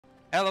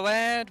Hello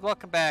and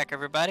welcome back,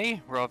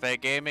 everybody. Rove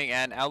Gaming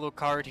and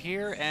Alucard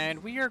here,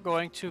 and we are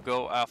going to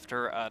go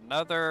after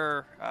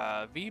another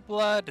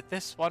V-Blood.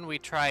 This one we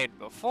tried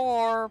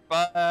before,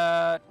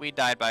 but we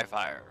died by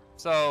fire.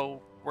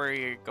 So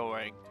we're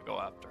going to go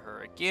after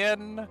her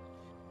again,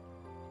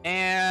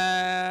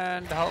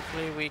 and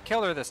hopefully we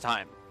kill her this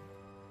time.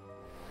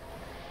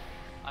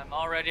 I'm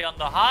already on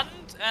the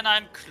hunt, and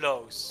I'm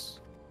close.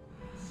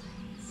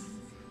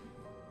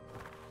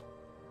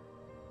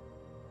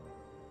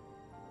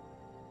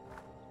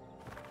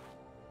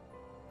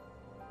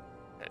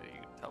 You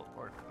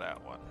teleport to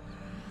that one.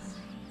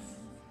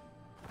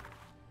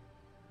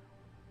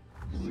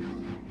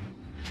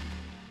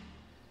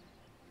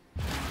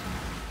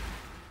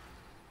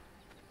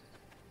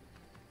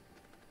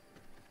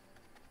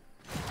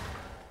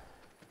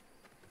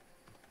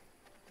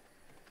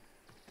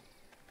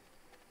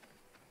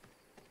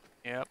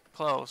 Yep,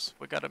 close.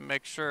 We gotta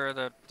make sure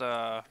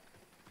that,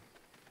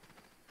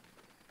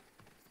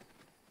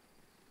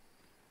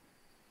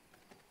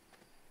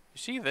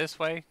 Is she this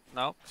way?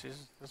 Nope,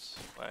 she's this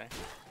way.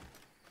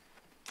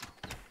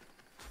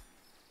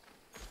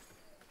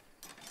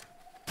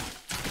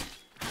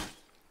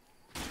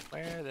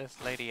 Where this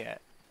lady at?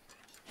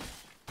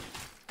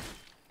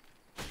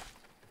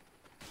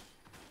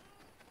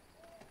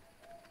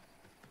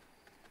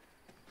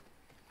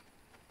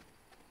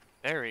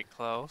 Very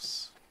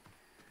close.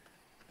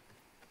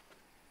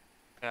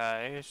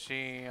 Okay, is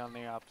she on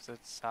the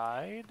opposite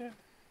side? I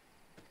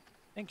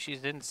think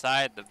she's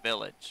inside the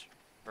village,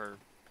 or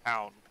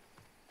town.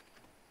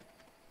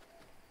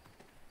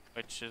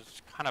 Which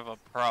is kind of a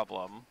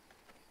problem.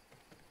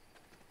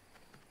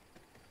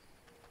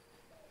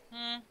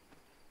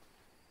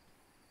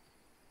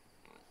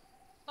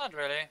 Not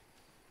really.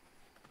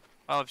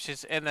 Well, if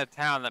she's in the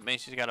town, that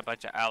means she's got a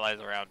bunch of allies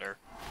around her.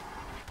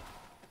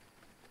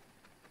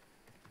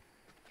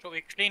 Should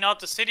we clean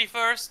out the city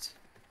first?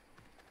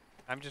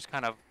 I'm just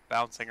kind of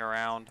bouncing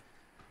around.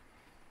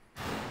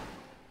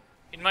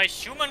 In my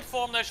human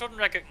form, they shouldn't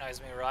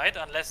recognize me, right?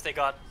 Unless they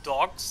got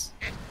dogs.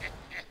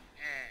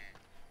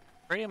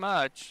 Pretty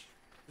much.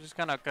 I'm just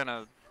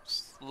gonna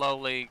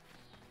slowly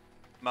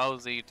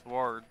mosey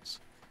towards.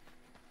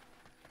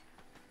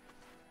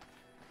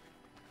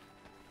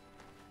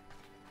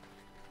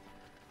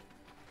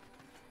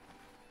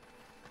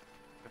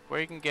 If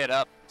we can get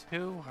up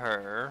to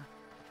her.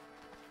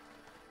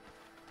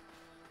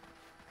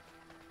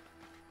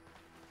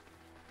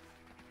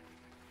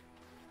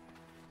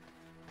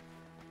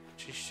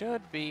 She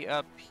should be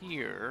up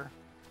here.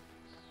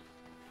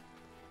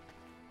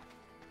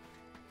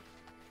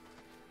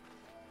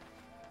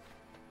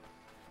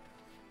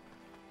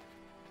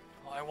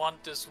 Oh, I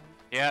want this.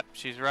 Yep,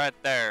 she's right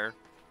there.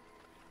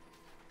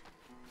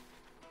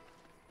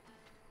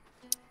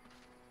 It's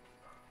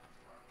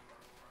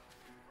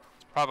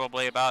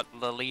probably about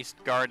the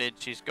least guarded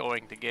she's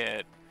going to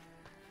get.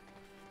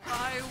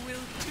 I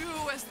will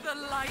do as the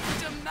light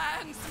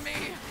demands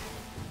me.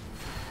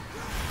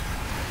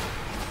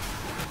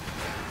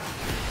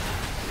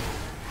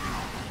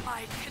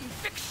 My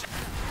conviction.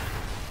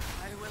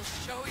 I will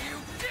show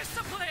you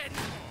discipline.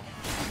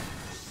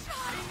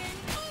 Shining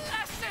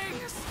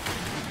blessings.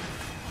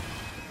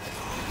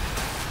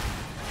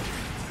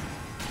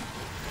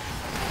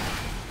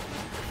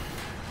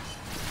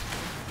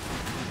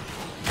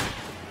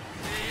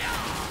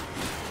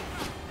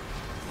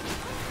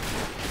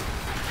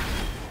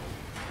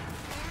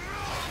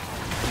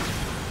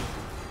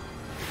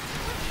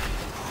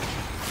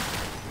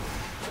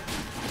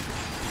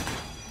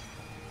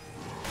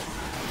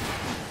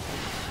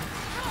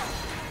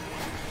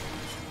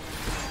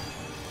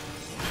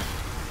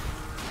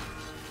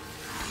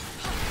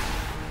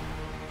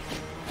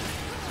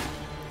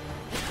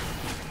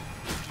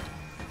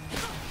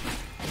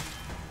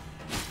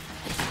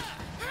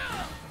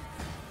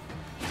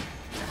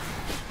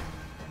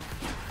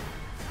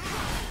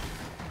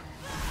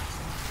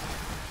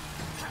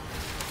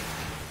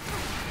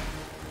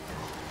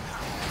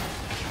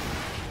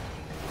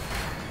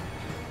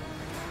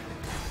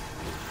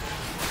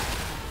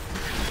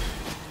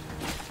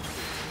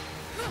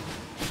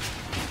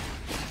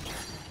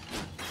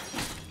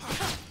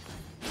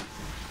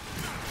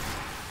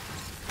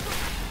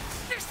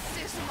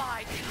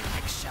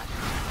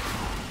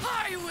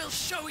 I will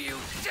show you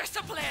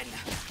discipline!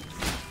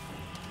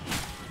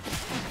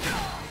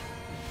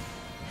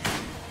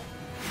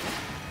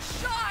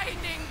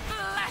 Shining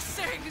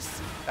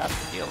blessings!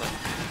 That's the healing.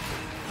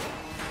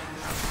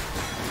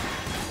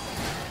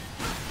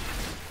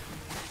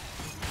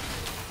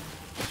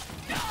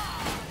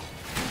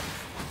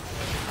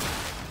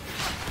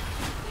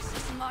 This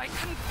is my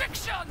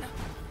conviction!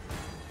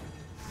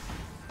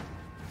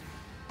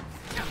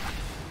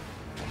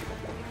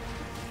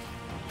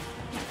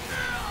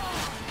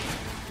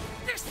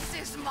 This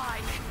is my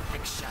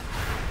conviction!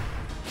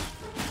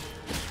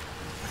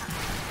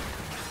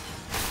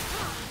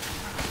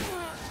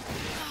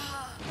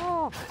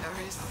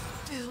 There is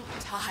still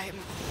time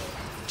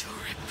to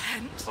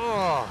repent.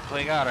 Oh,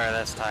 we got her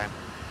this time.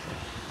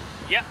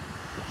 Yeah.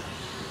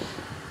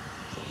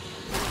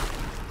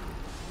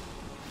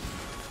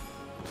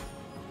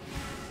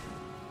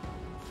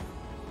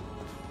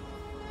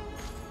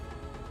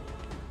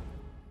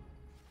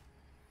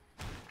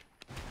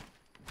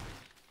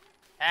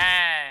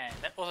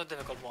 a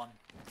difficult one.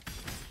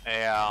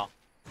 Yeah.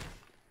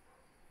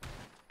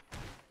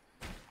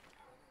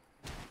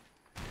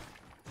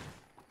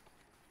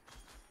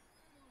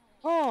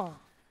 Oh.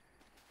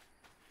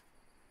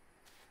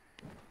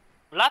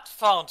 Blood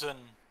fountain.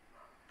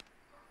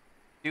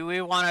 Do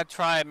we want to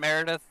try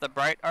Meredith the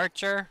Bright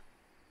Archer?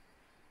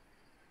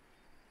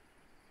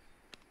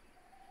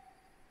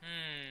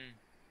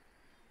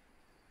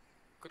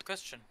 Good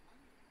question.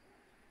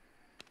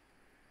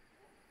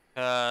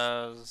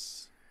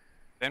 Because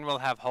then we'll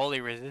have Holy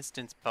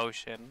Resistance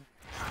Potion.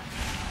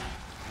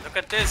 Look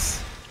at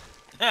this.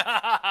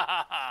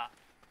 That's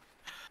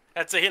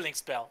a healing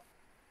spell.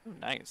 Ooh,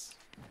 nice.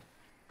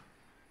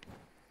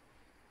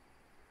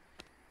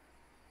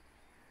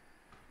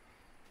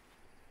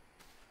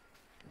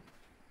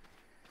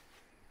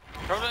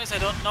 Problem is I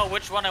don't know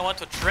which one I want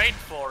to trade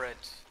for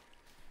it.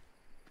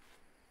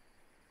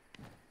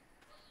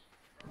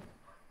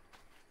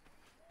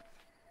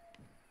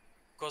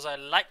 Because I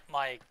like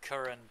my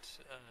current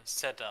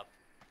setup.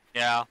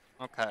 Yeah,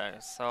 okay,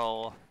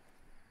 so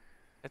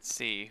let's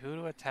see. Who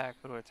to attack?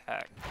 Who to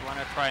attack? You want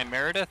to try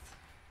Meredith?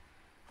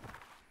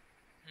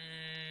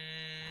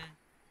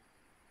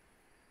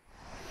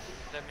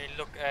 Let me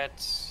look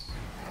at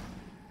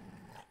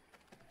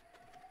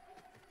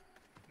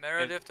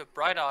Meredith the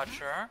Bright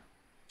Archer.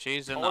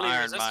 She's in Holy the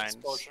Iron Resistance Mines.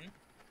 Potion.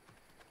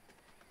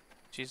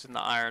 She's in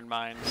the Iron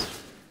Mines.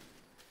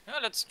 Yeah,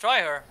 let's try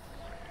her.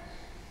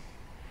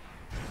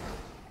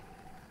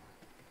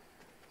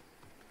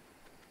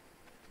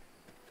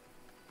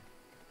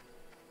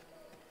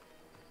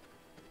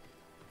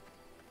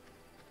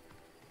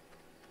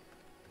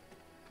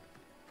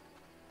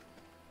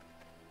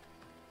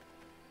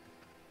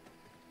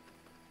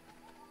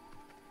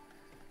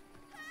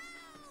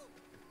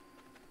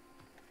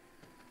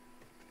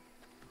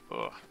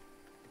 Ugh.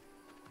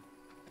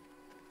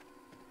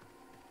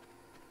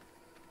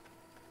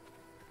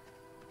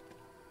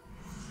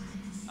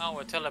 Oh,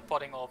 we're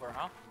teleporting over,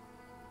 huh?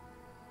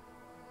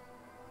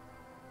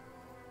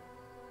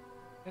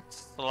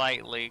 It's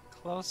slightly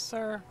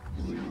closer,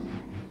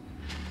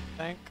 I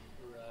think,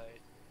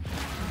 Right.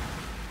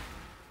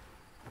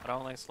 but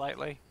only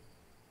slightly.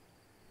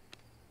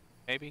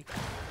 Maybe.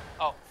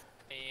 Oh,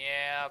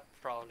 yeah,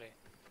 probably.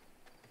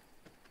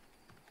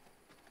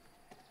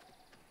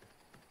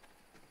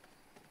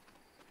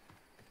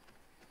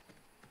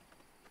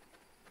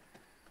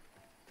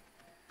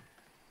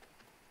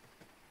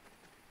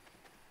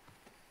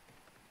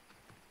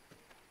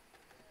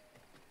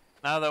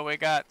 Now that we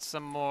got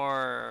some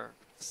more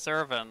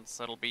servants,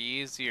 it'll be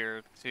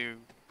easier to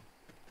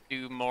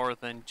do more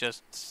than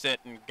just sit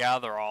and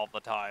gather all the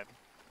time.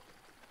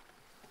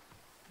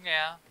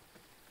 Yeah.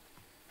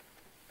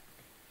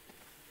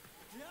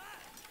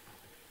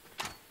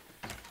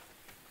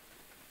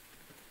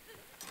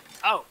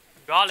 Oh,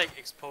 garlic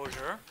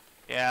exposure.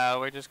 Yeah,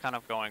 we're just kind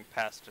of going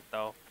past it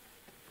though.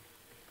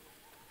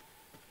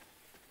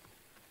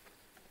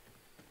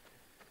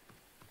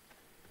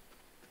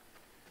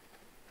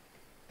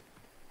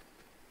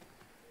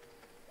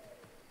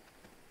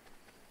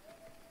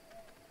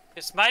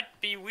 This might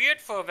be weird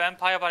for a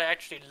vampire, but I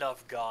actually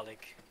love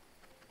garlic.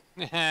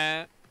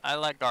 I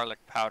like garlic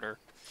powder.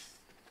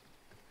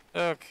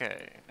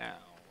 Okay, now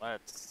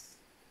let's...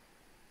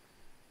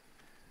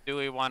 Do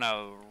we want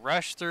to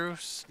rush through,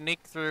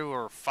 sneak through,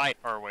 or fight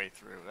our way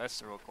through? That's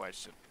the real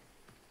question.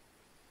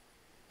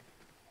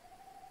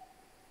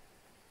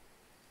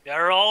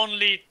 There are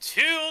only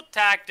two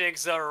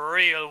tactics a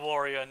real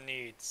warrior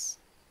needs.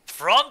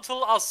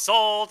 Frontal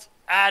assault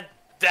and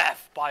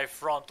death by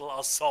frontal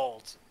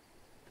assault.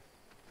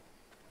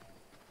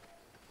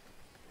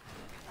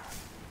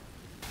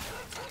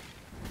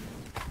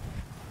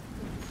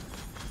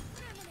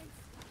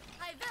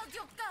 I will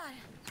your God.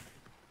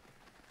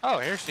 Oh,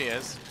 here she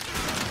is.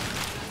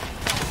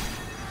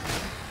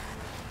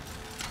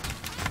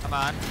 Come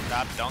on,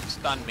 stop, don't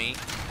stun me.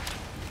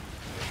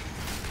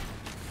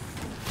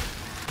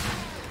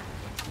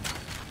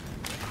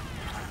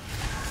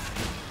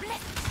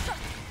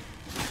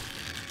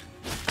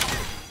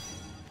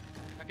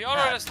 Have you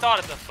already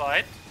started the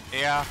fight?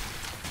 Yeah.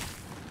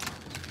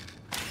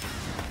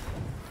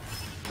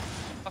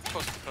 Of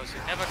course, because you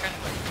never can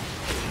win.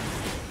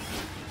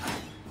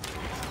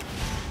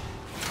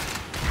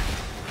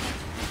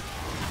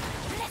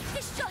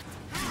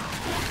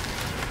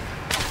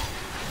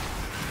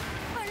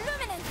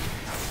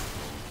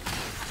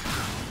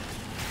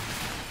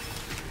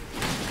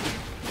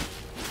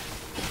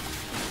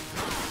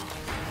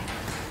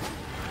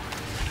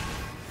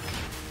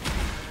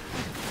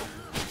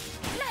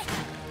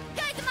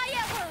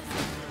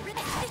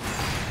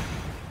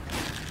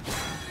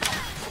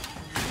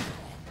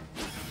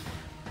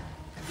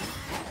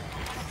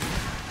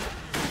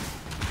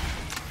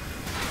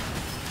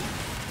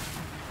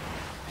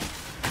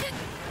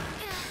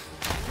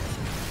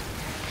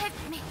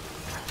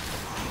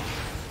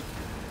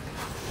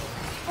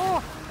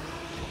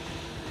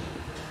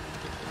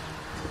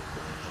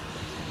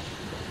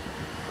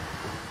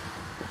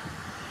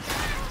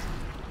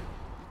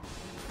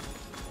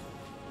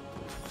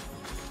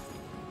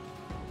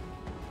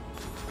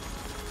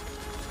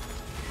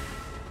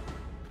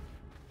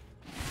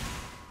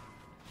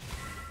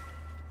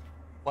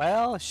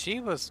 Well,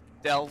 she was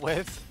dealt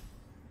with.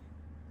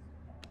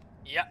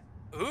 Yeah.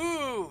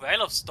 Ooh,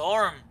 Veil of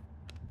Storm.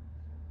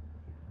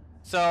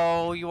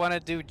 So you want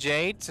to do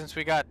Jade since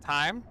we got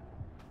time?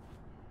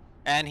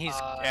 And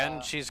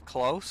she's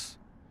close.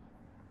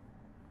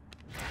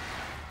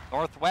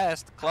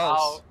 Northwest, close.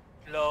 How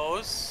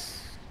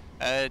close?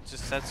 It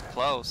just says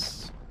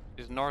close.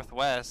 She's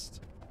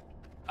northwest.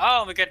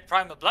 Oh, we get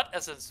Primal Blood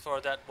Essence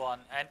for that one,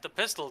 and the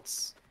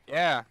pistols.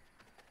 Yeah.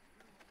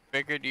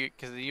 Figured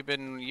because you've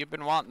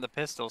been wanting the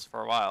pistols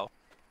for a while.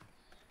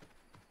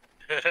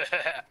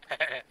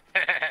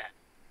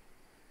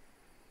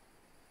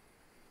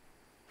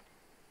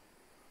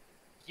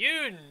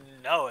 You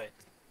know it.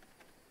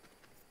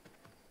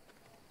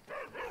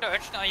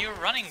 Purged, are you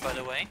running, by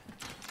the way?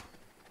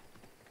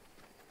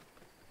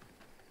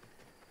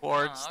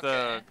 Towards okay.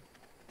 the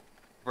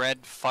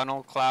red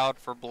funnel cloud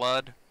for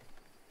blood.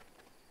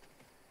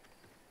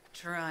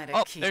 Try to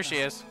Oh, keep there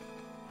she up. is.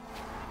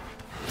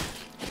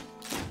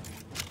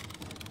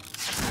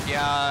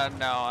 Yeah,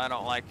 no, I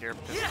don't like your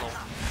pistol.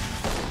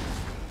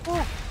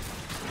 Woo.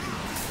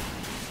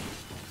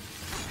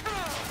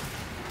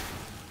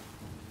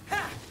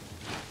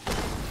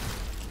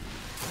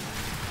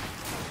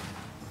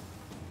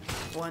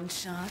 One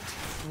shot,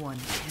 one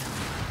kill.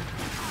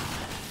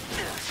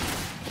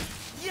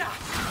 Yeah.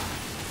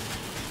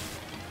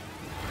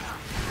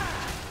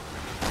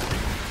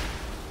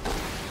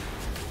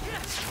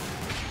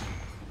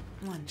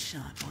 One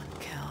shot, one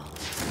kill.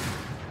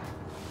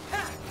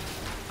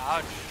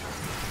 Ouch.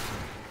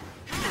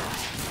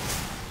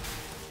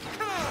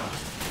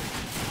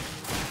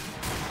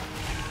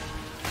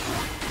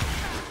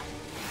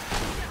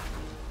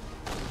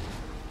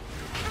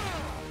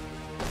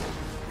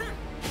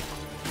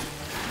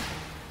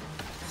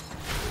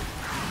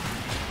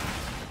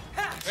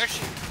 Where's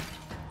she?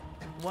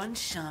 One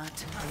shot,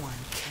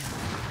 one kill.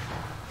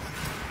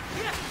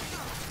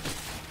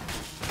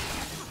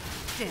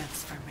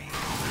 Dance for me.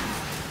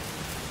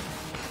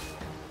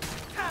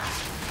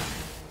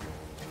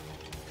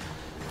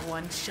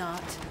 One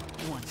shot,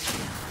 one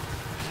kill.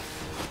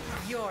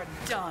 You're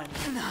done.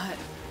 Not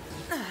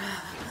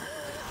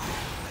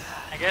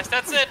I guess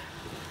that's it.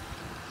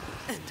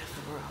 end of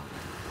the road.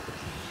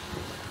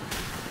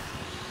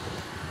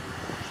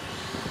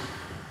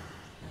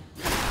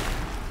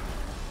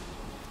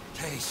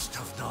 Taste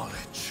of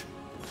knowledge.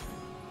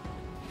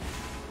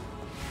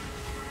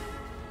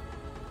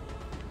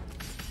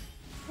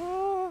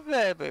 Ooh,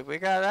 baby, we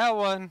got that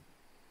one.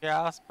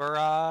 Chaos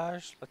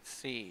Barrage. Let's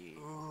see.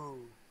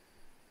 Ooh.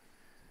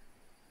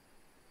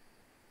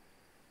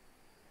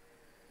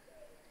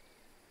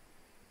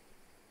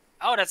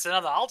 Oh, that's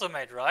another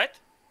ultimate, right?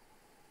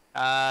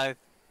 Let's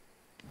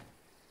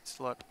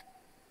look.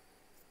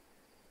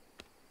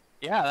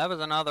 Yeah, that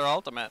was another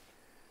ultimate.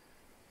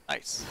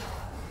 Nice.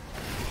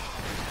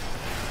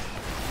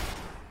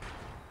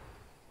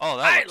 Oh,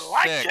 that looks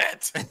like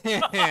sick.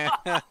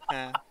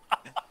 it.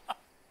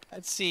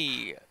 Let's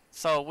see.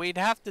 So we'd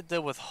have to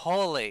deal with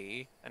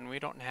Holy, and we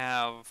don't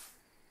have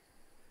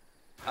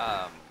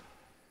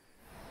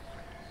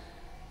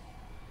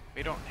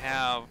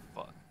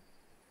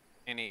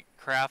any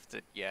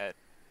crafted yet.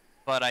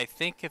 But I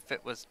think if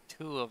it was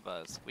two of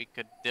us, we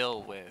could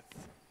deal with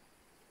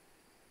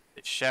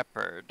the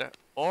Shepherd,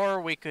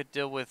 or we could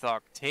deal with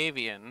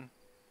Octavian.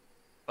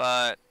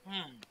 But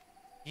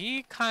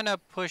he kind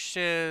of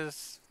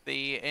pushes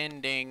the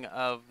ending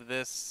of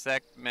this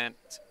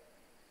segment.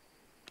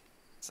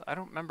 So I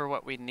don't remember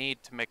what we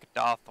need to make a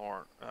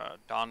Dothorn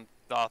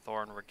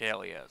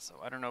Regalia, so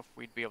I don't know if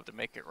we'd be able to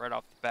make it right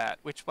off the bat.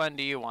 Which one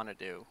do you want to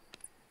do?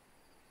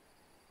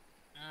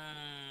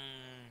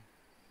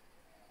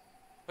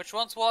 Which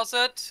ones was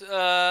it?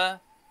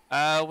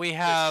 We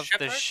have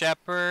the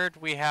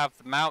Shepherd, we have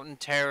the Mountain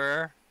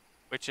Terror,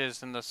 which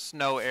is in the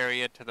snow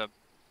area to the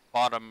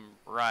bottom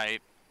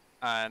right,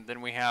 and then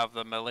we have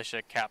the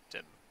Militia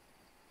Captain.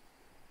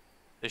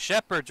 The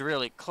Shepherd's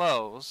really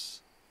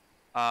close.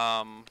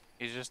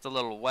 He's just a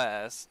little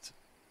west.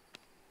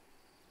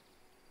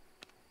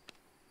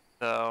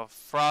 The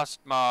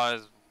Frostmaw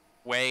is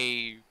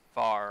way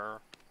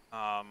far,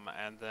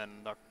 and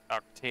then the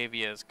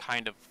Octavia is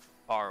kind of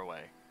far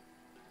away.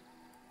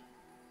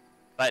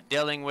 But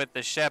dealing with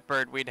the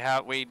Shepherd, we'd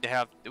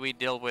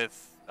deal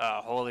with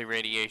holy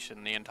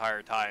radiation the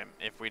entire time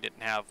if we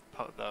didn't have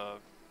the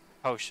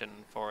potion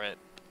for it.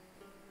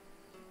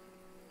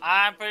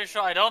 I'm pretty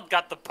sure I don't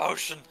got the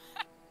potion.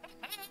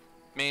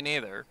 Me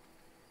neither.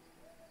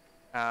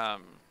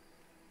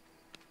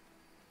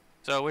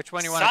 So which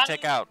one you want to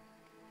take out?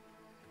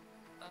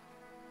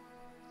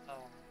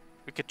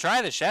 We could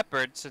try the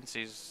Shepherd since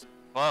he's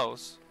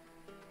close.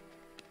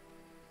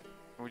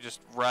 We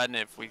just run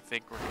if we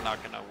think we're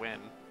not gonna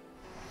win.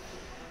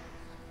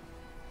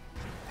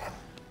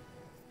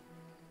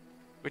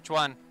 Which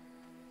one?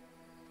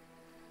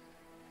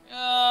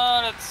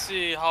 Let's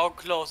see. How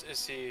close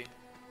is he?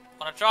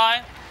 Wanna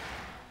try?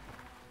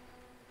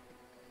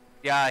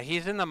 Yeah,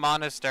 he's in the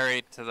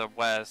monastery to the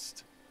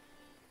west.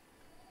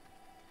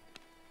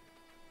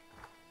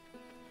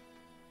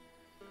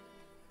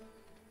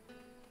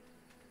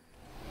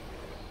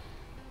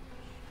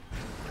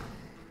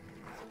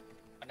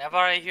 Whenever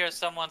I hear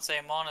someone say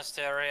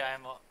monastery,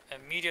 I'm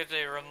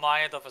immediately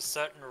reminded of a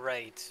certain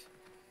raid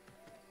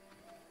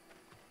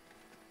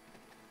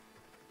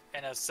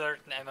in a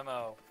certain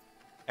MMO.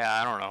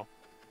 Yeah, I don't know.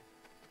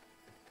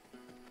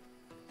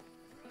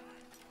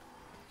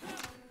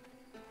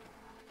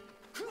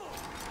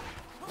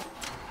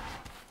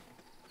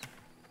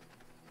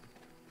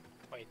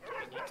 Wait, do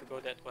we need to go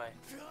that way?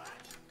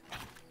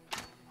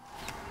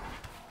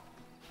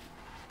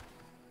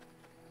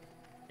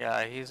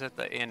 Yeah, he's at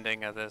the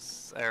ending of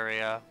this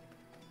area.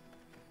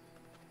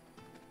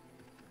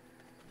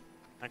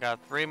 I got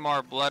 3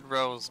 more Blood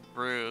Rose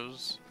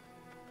brews.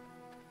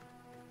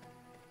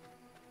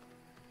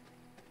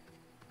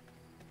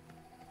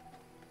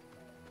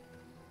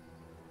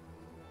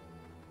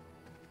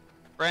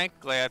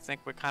 Frankly, I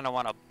think we kind of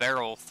want to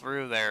barrel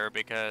through there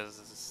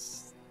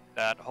because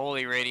that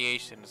holy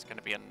radiation is going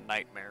to be a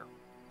nightmare.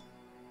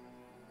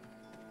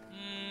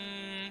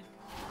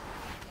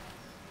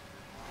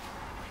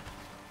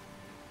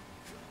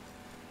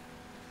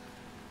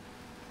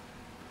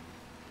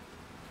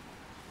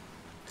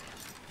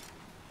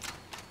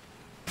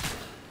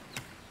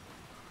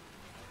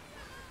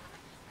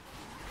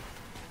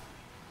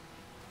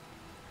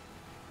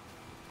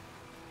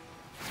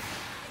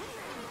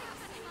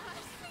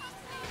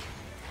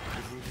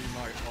 It will be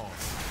my honor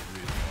to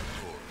rid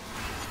Vardoran.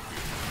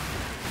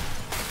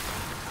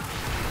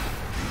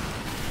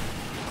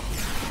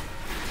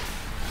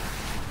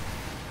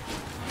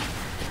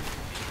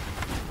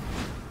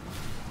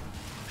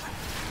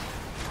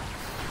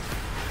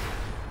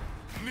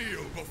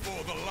 Kneel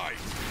before the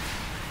light.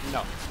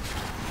 No.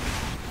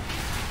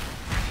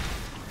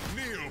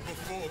 Kneel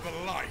before the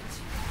light.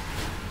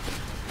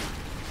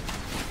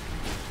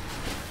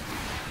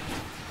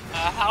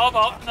 How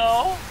about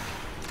no?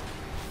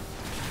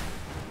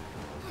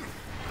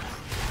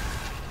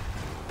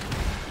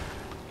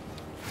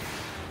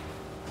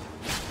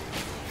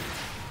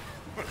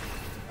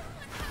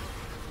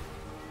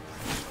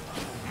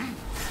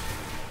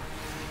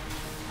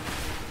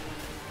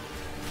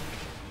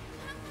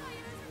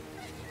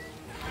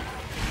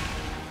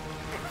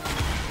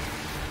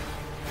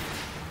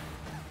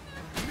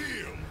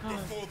 Kneel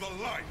before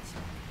the light.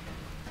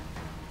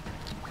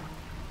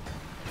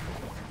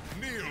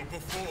 Kneel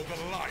before the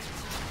light.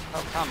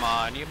 Oh, come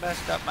on. You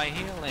messed up my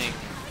healing.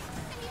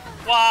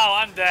 Wow,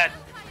 I'm dead.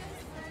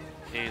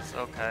 Jeez,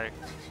 okay.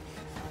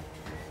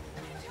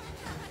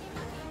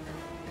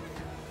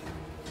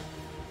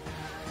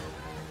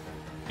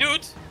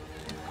 Dude!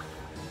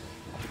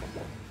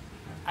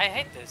 I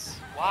hate this.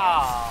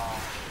 Wow.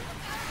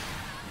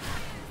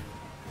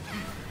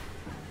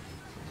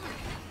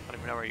 I don't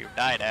even know where you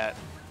died at.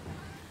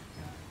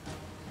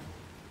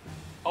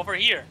 Over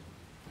here.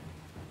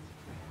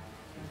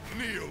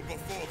 Kneel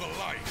before the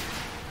light.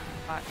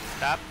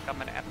 Stop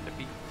coming after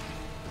me.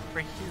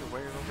 Right here,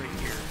 where over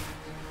here?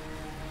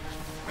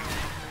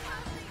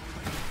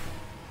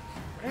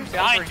 Where's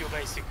Behind over you,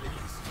 basically.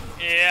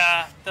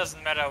 Yeah,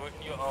 doesn't matter,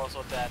 you're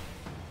also dead.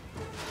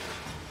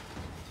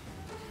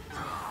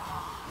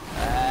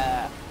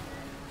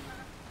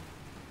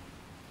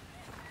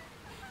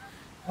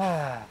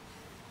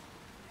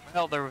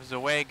 Well, there was a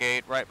way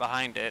gate right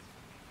behind it.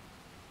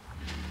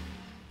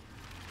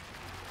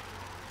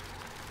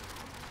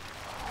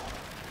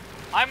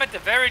 I'm at the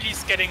very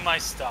least getting my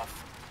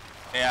stuff.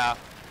 Yeah.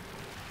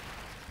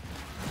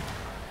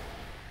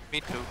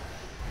 Me too.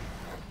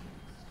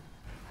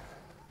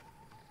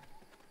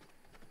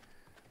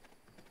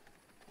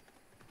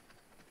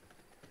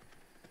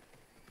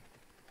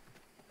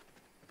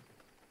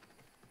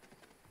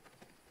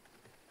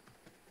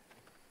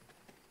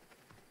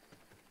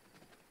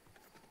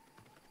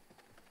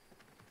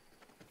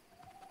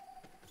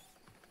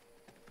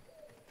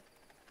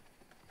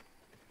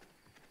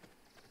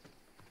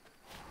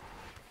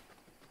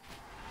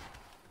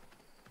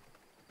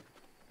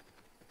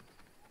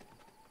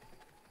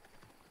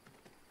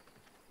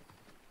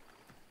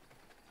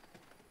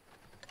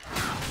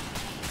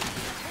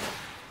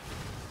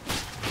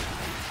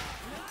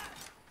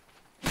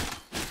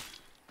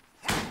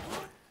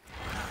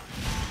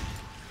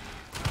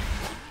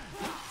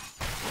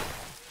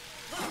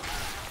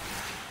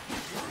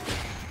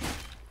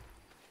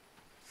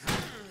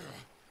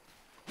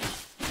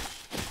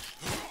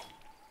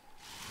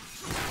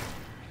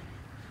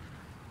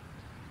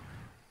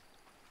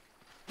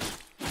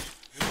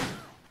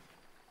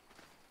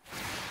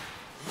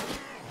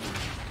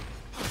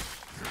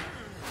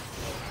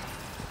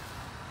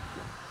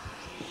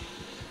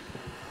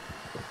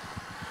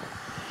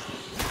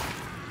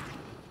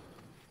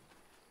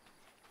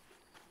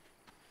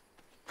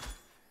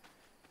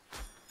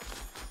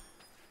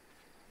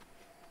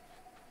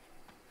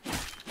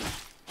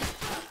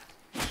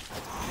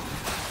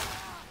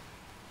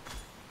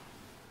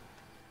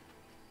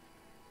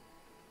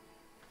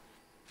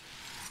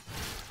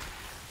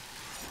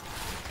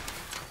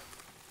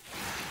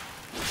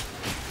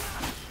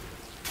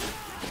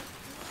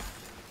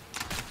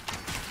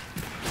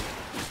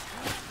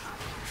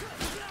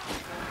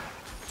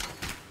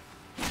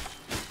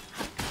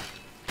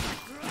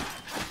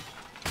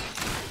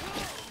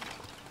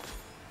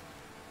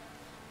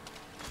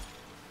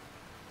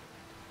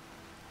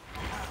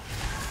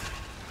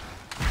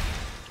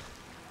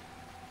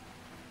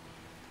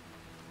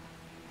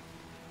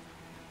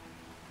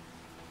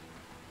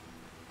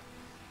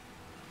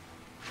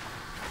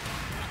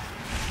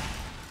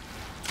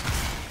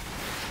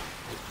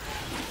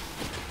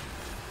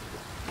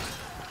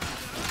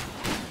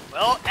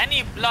 Well,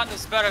 any blood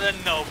is better than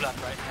no blood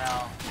right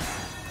now.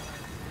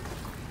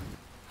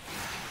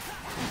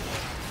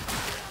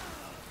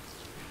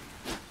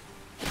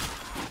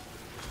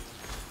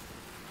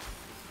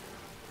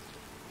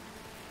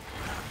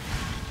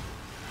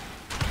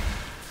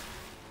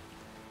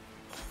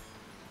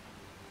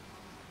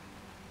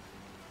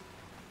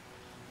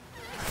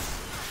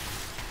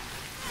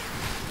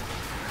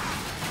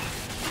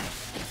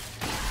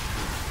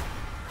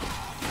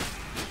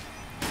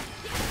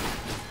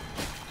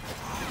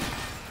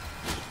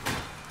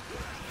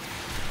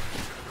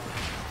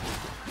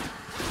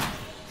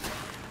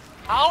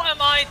 How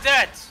am I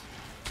dead?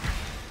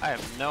 I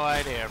have no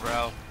idea,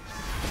 bro.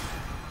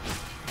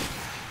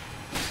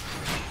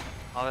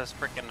 All this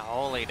freaking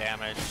holy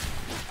damage.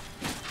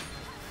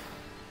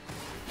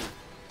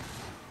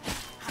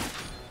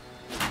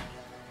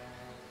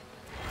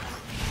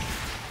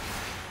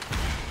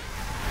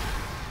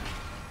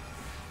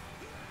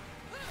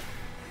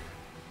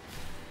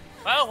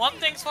 Well, one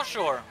thing's for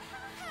sure.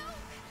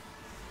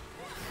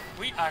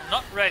 We are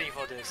not ready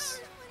for this.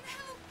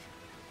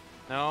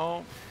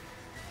 No.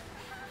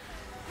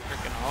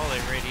 Freaking holy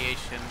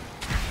radiation.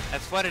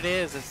 That's what it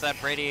is, it's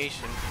that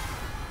radiation.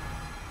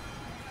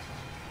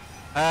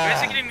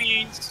 Basically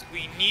means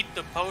we need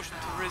the potion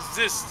to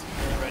resist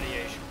the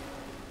radiation.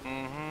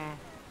 Mm-hmm.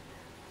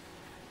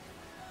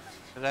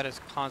 That is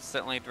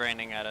constantly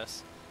draining at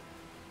us.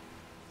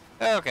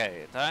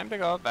 Okay, time to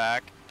go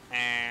back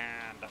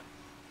and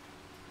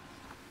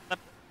the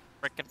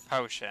freaking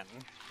potion.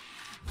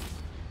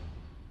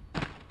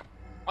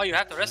 Oh, you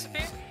have the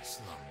recipe?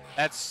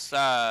 That's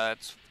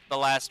it's the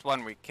last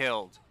one we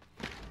killed.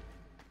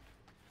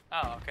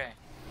 Oh, okay.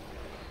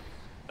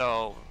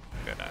 So,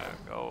 gonna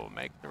go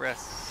make the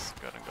rest.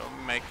 Gonna go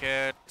make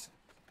it.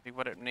 See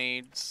what it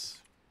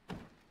needs.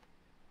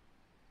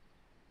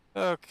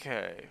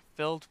 Okay,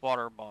 filled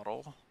water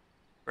bottle,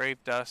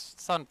 grave dust,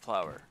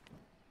 sunflower.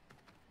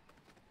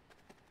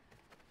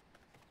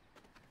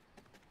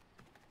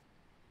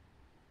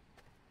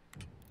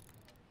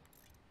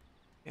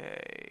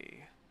 Okay.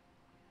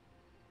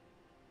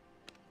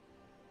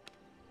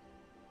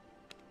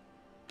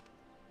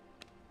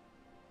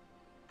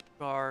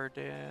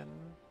 Garden,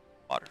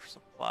 water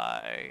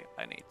supply.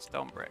 I need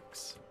stone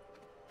bricks.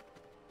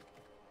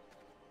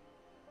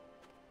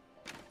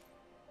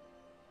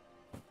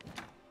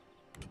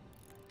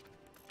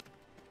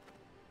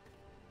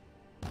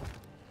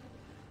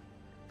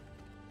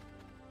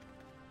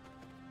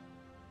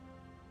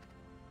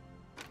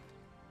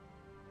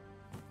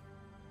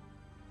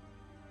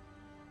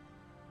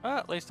 Well,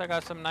 at least I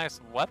got some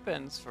nice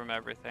weapons from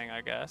everything,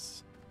 I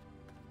guess.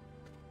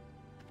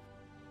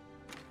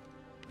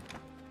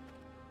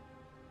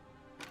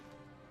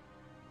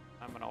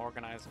 I'm gonna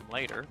organize them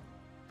later.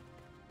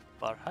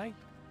 But hey,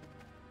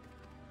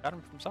 got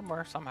them from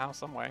somewhere, somehow,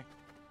 some way.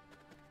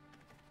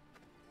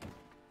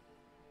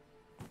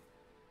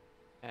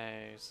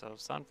 Okay, so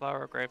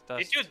sunflower, grave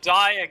dust. Did you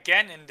die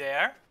again in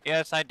there?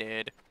 Yes, I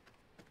did.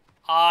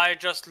 I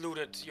just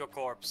looted your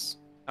corpse.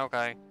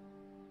 Okay.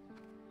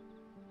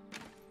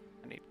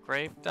 I need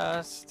grave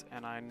dust,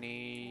 and I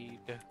need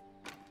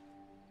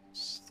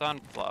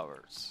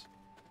sunflowers.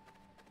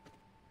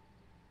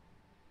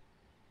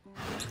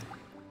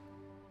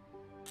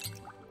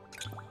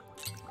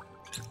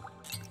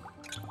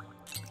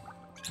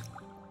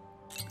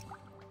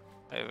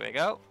 There we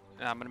go.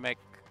 And I'm gonna make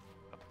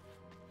a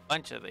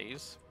bunch of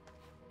these.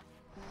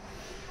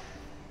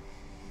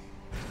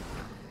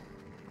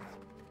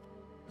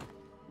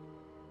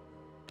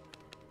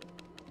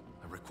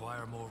 I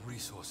require more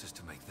resources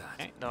to make that.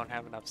 Okay, don't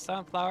have enough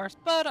sunflowers,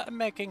 but I'm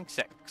making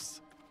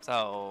 6.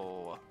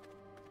 So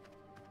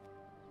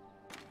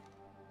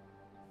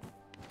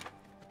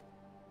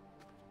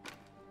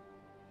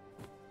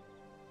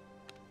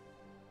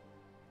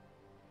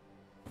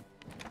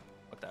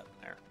put that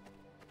in there.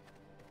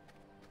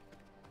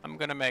 I'm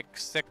gonna make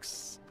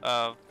 6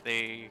 of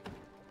the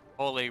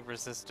holy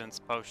resistance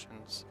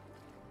potions.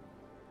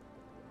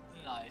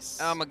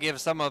 Nice. I'm gonna give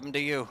some of them to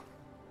you.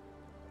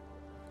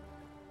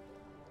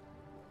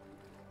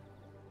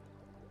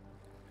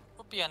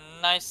 Would be a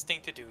nice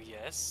thing to do,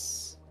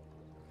 yes.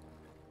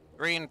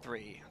 3 and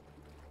 3.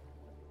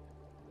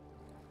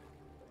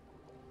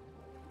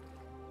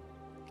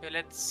 Okay,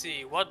 let's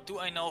see. What do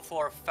I know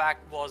for a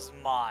fact was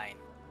mine?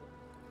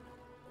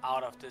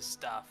 Out of this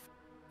stuff.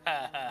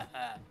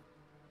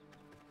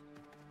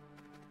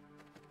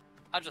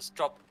 I'll just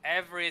drop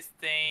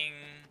everything.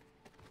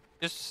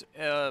 Just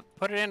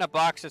put it in a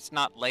box that's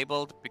not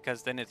labeled,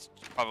 because then it's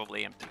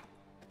probably empty.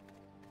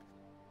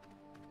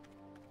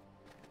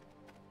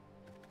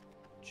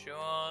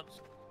 Shoot.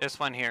 This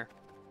one here.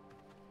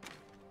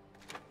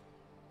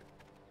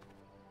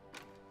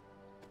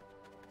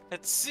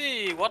 Let's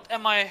see. What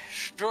am I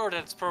sure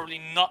that's probably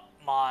not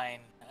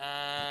mine?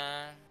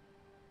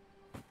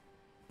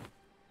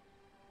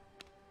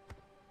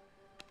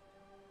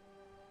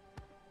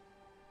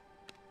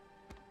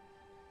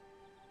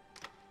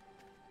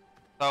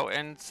 So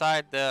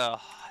inside the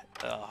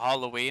the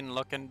Halloween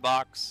looking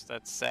box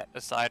that's set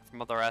aside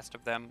from the rest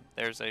of them.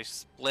 There's a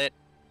split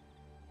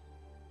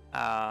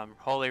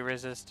holy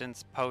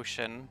resistance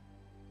potion.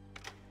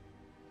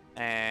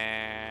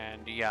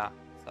 And yeah,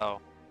 so.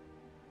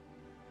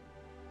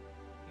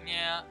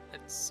 Yeah,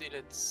 let's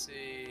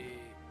see.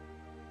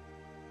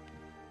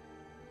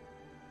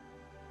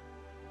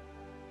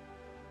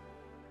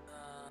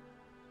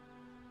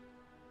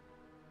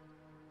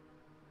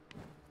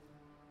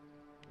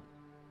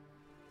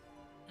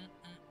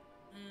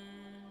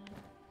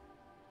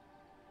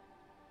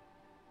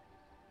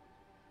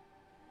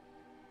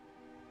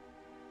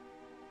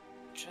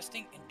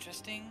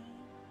 Interesting.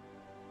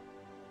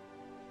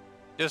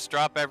 Just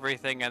drop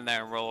everything in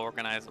there and we'll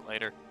organize it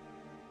later.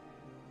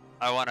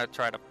 I want to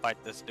try to fight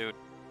this dude.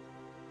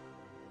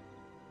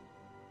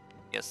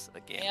 Yes,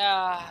 again.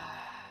 Yeah.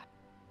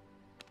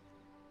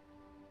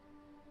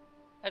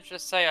 Let's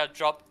just say I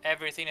dropped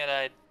everything that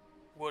I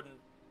wouldn't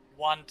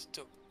want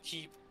to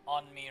keep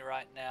on me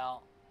right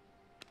now.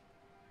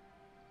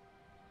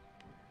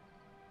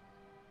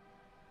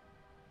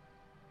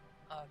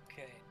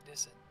 Okay,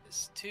 this and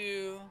this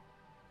too.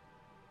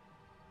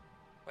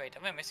 Wait,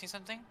 am I missing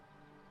something?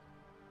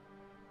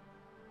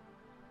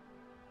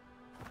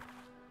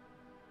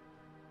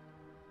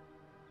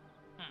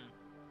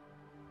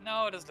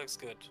 No, this looks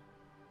good.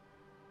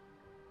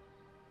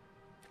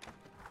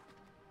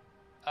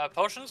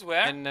 Potions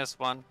where? In this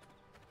one.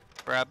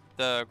 Grab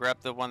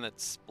the one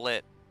that's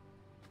split.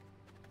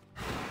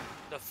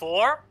 The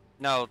 4?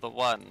 No, the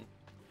one.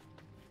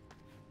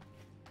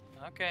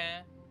 Okay.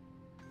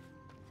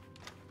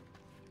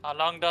 How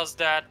long does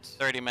that?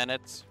 30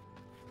 minutes.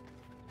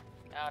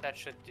 Oh, that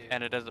should do.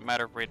 And it doesn't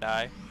matter if we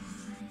die.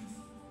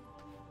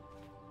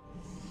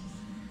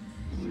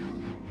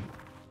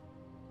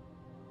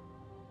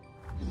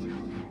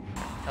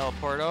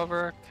 Teleport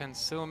over,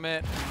 consume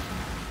it,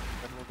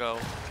 then we'll go.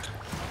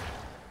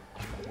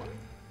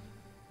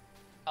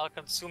 I'll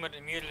consume it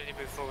immediately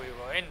before we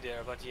go in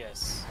there, but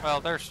yes.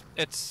 Well,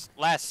 it's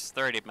lasts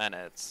 30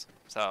 minutes,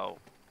 so.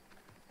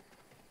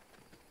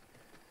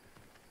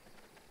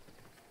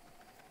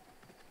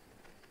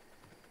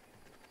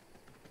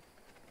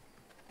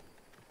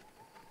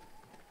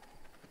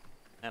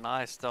 And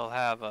I still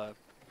have a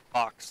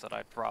box that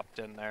I dropped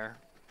in there.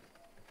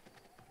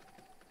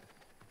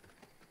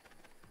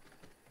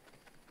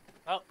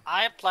 Well,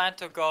 I plan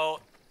to go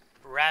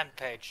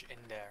rampage in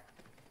there.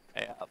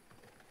 Yeah.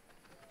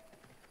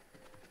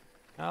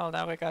 Oh,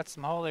 now we got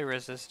some holy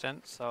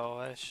resistance, so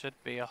it should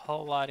be a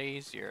whole lot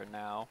easier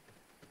now.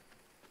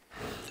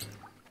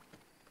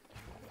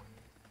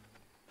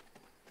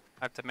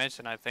 Not to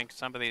mention, I think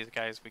some of these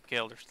guys we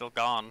killed are still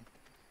gone.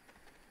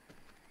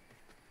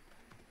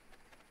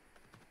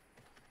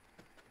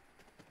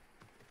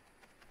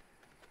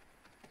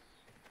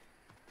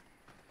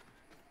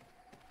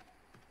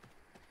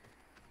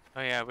 Oh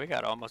yeah, we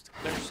got almost a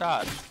clear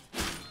shot.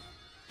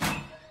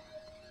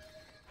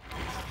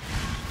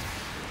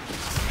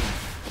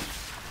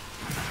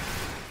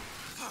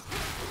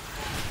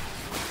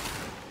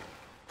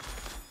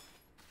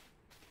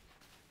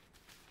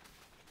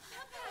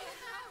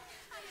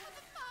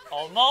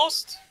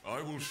 Almost?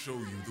 I will show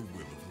you the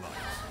will of light.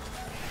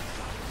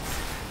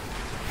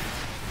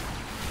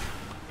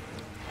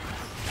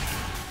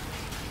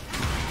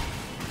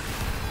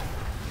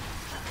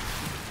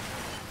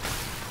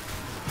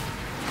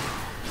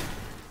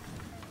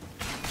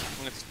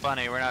 It's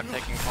funny, we're not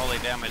taking holy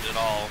damage at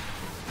all.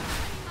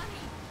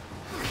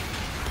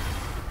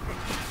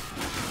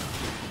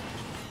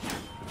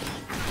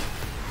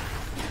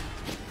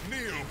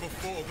 Kneel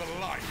before the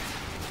light.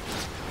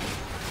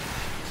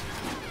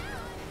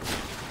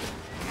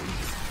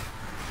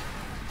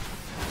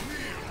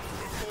 Kneel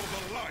before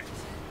the light.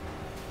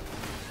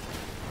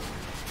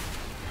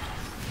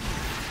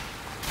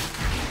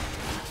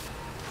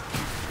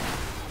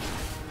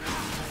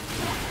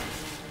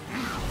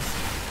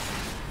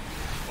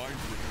 Find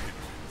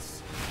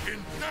repentance in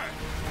death.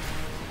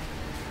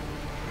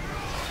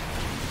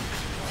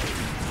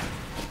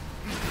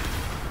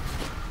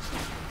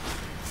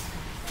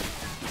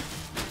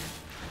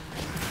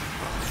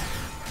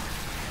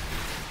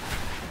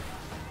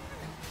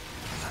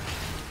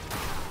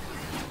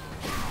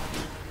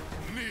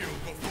 Kneel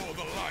before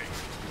the light.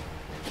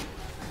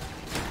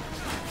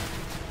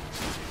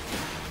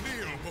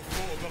 Kneel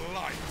before the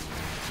light.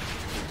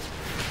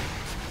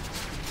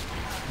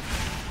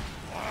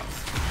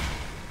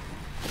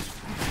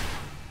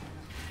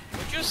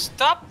 Would you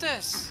stop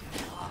this?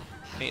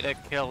 Need to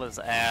kill his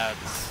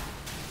ads.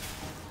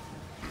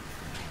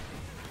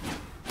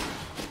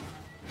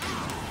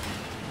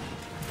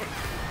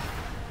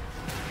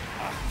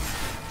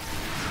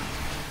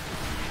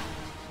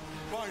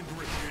 Find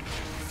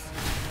repentance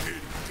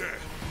in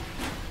death.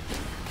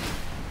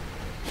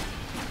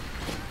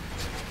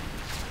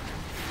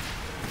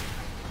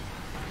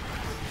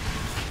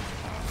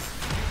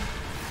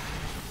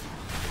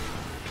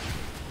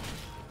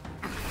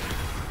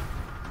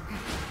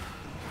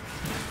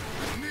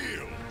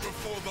 Kneel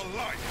before the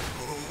light.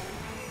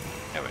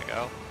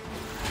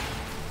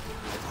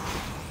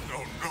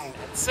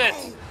 That's it.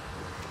 No!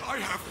 I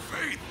have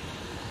faith!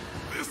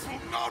 This will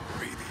not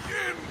be the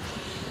end!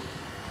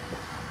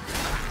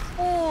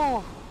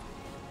 Oh.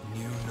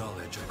 New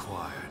knowledge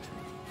acquired.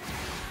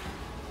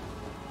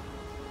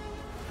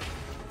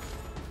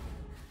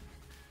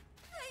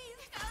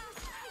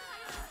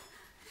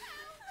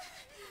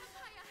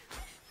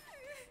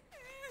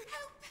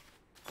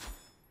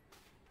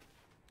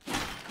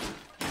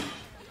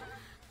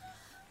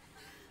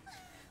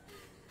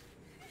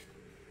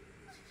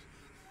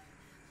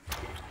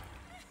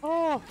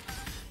 Oh.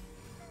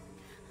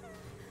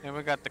 And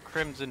we got the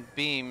Crimson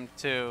Beam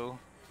too.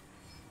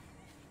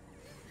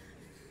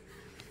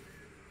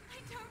 I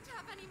don't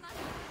have any money.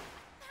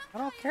 I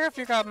don't care if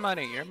you got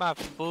money. You're my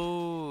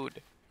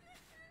food.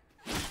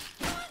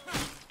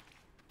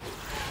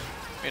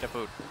 Made of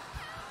food.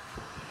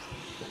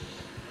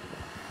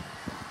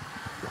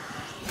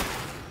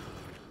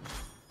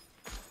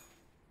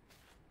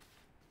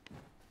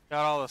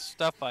 Got all the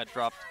stuff I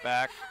dropped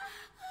back.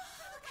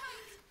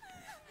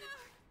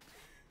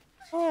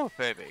 Oh,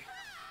 baby.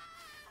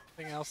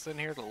 Anything else in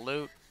here to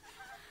loot?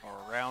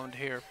 Or around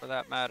here, for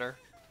that matter?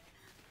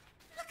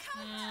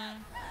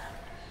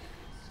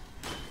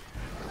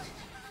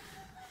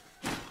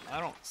 I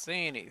don't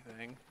see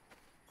anything.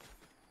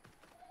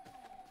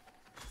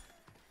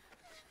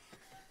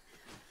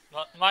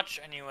 Not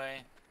much,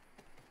 anyway.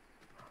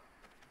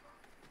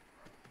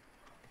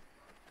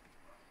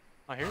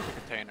 Oh, here's a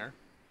container.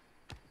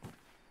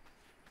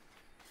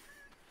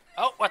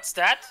 Oh, what's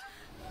that?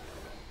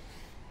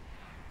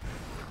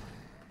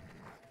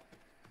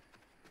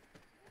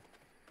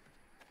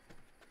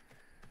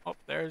 Oh,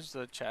 there's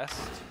the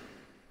chest.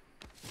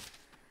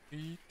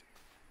 Eat.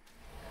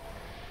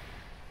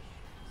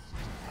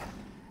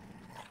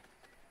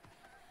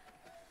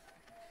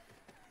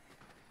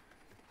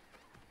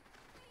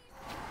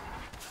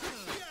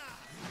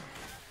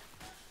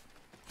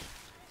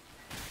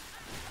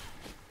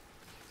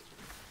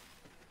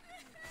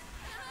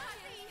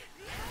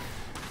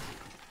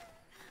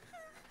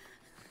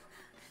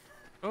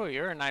 Oh,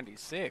 you're a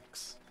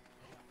 96.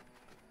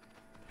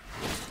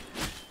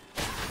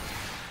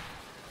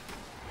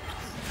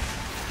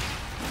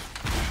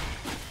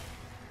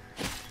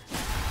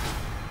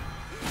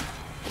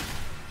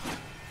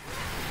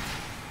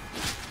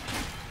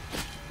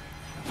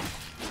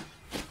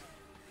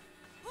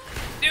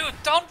 Dude,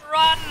 don't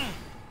run!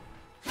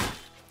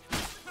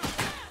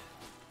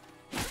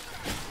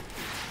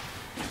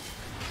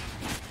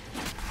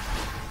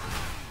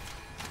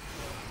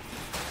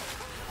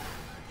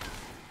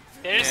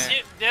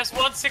 There's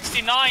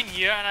 169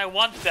 here, and I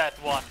want that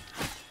one.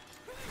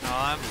 No,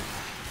 I'm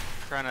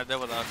trying to deal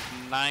with a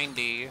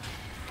 90.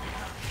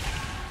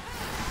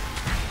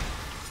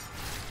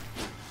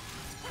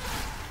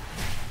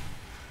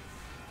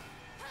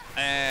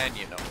 And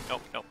you know,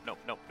 nope, nope, nope,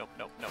 nope, nope,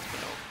 nope, nope,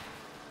 nope.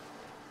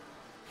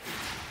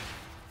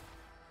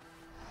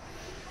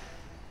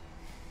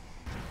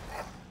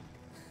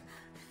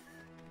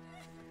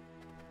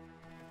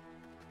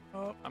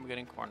 Oh, I'm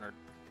getting cornered.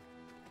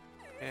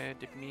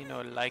 Did me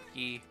no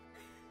likey.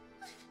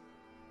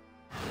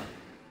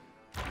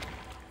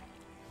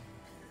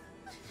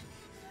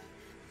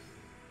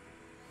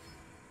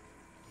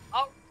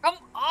 Oh, come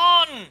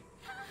on!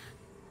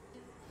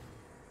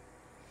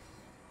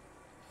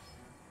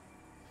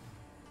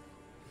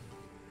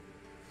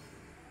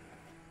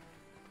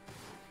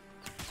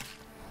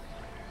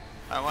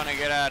 I want to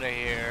get out of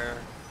here.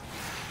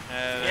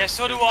 Yeah,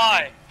 so do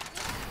I.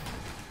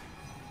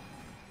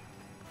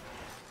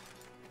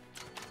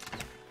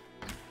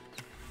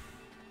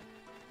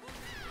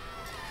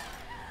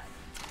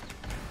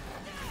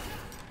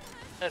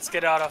 Let's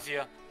get out of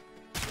here.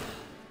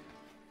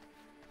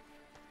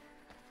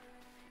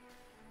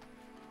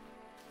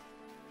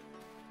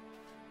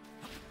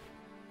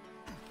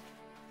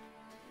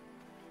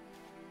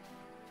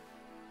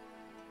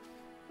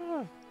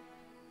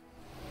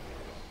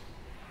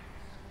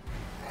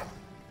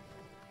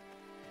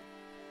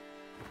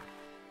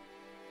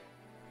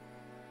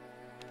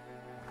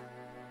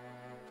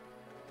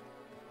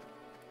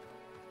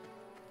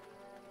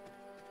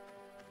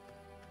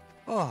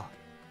 Oh,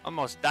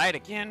 almost died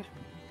again.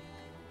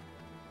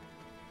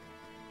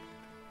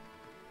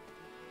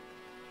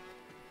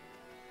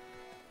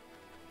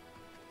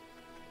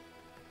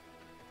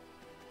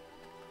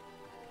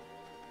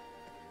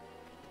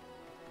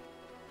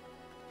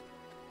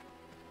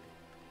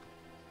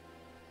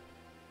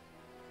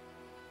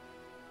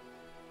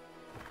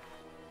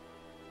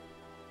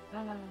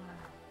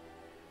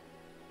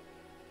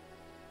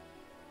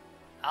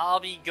 I'll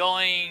be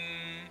going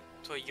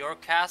to your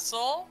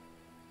castle.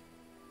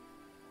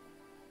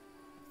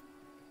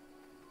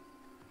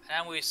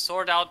 And we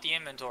sort out the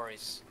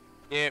inventories.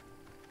 Yep.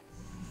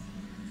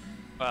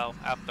 Well,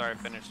 after I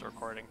finish the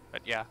recording,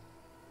 but yeah.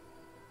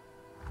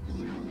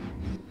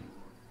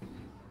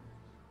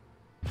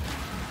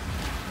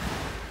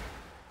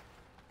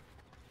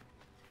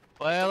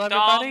 Well,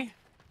 everybody,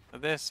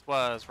 This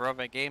was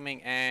Rove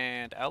Gaming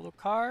and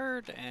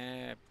Alucard,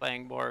 and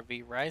playing more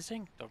V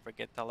Rising. Don't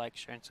forget to like,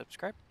 share, and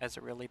subscribe, as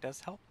it really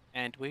does help.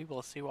 And we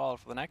will see you all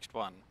for the next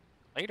one.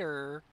 Later!